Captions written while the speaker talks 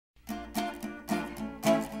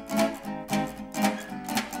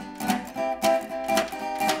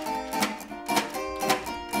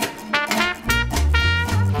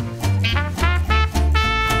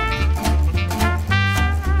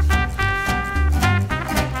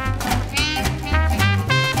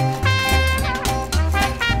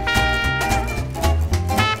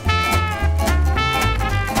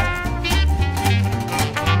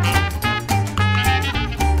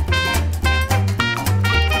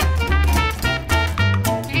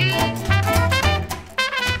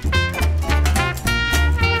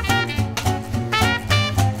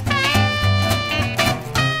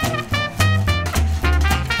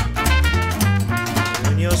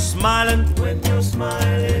when you're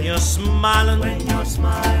smiling, when you're smiling, when you're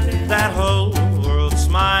smiling, that whole world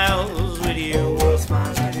smiles with you. the world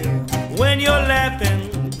smiles with you. When you're laughing,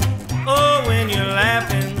 oh, when you're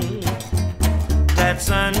laughing, that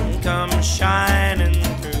sun comes shining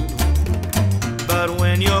through. But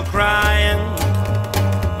when you're crying,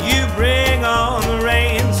 you bring on the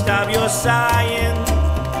rain, stop your sighing.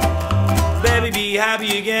 Baby, be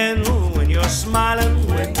happy again when you're smiling,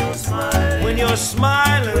 When you're smiling, when you're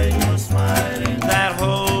smiling, when you're smiling, that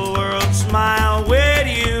whole world smile with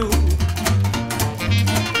you.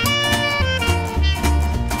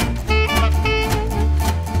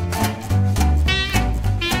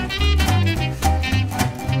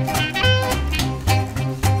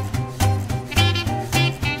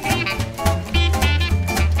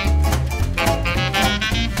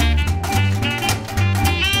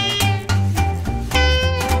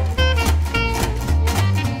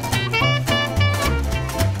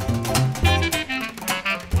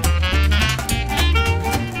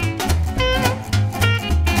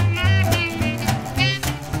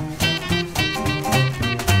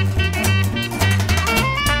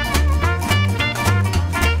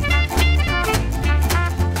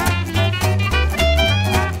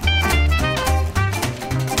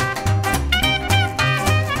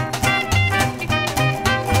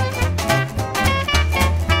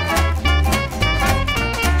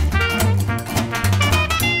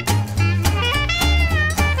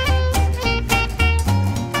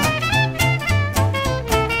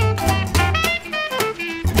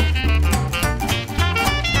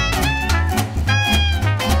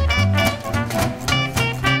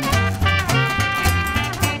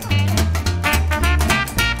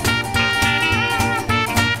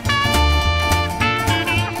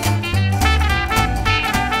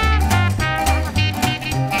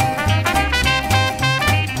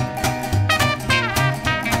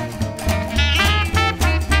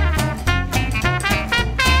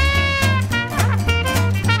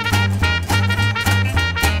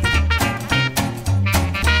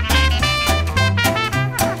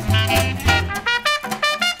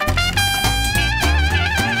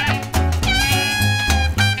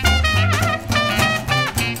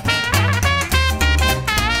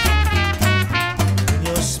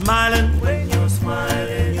 Smiling, when you're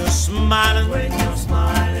smiling, you're smiling, when you're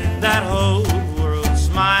smiling, that whole world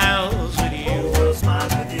smiles with the you. world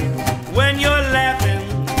smiles with you. When you're laughing,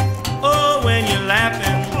 oh, when you're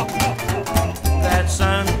laughing, that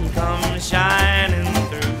sun comes shining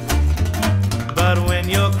through. But when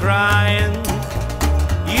you're crying,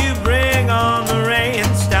 you bring on the rain,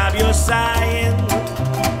 stop your sighing.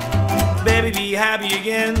 Baby, be happy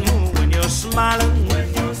again when you're smiling,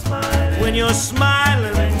 When you're smiling, when you're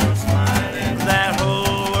smiling, when you're smiling, that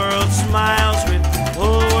whole world smiles with,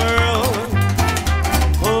 whole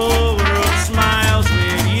world smiles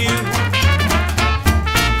with you.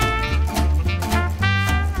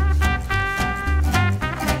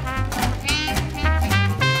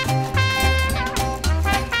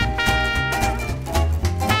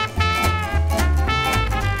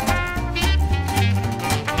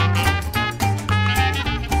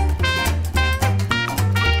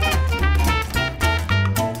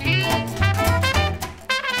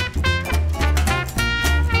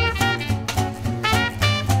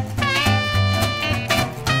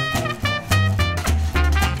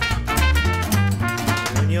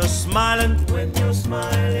 You're smiling, when you're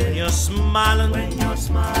smiling, you're smiling, when you're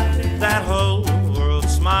smiling, that whole world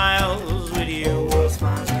smiles with the you. world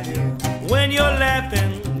smiles with you. When you're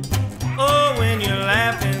laughing, oh, when you're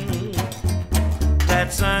laughing,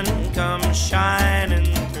 that sun comes shining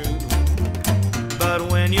through. But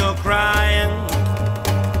when you're crying,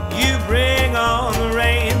 you bring on the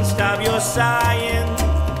rain, stop your sighing.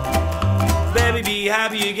 Baby, be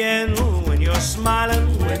happy again when you're smiling,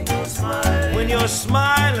 When you're smiling, when you're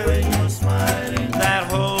smiling, when you're smiling, that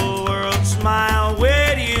whole world smile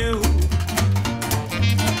with you.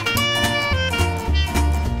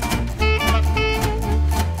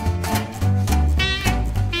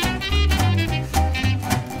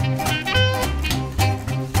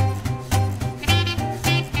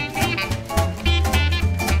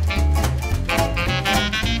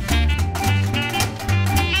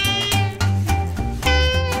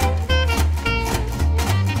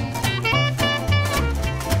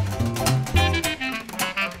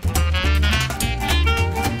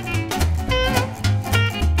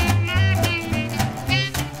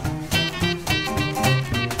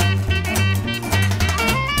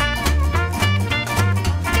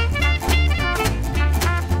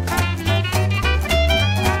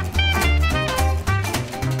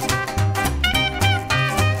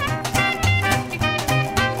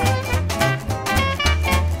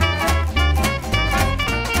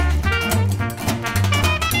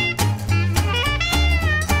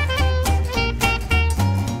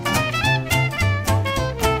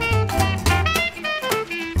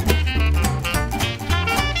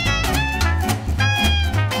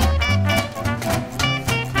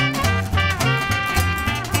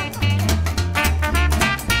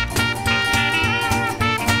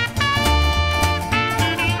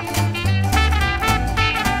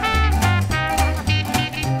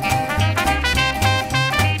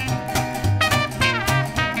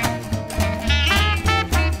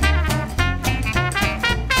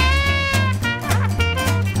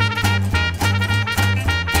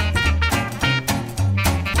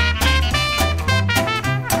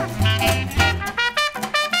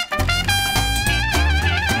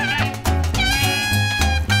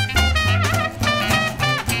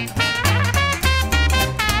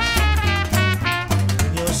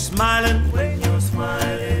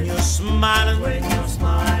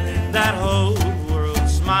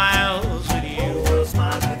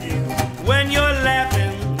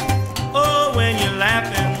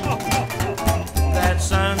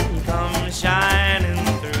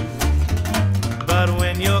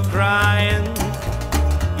 crying.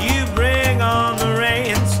 You bring on the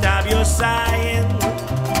rain, stop your sighing.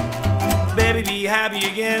 Baby, be happy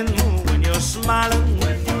again when you're smiling.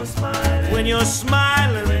 When you're smiling. When you're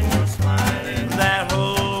smiling. When you're smiling. That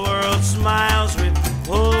whole world smiles with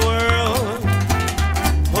whole world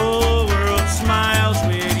smiles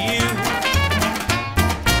with you.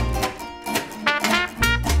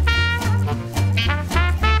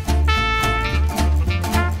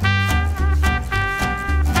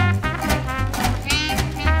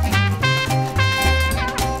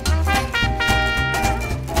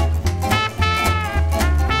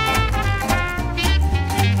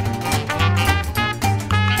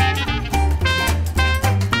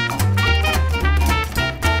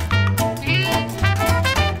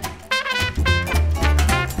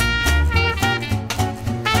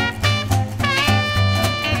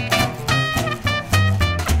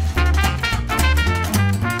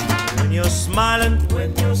 When you're smiling,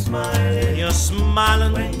 When you're smiling. when you're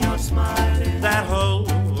smiling, When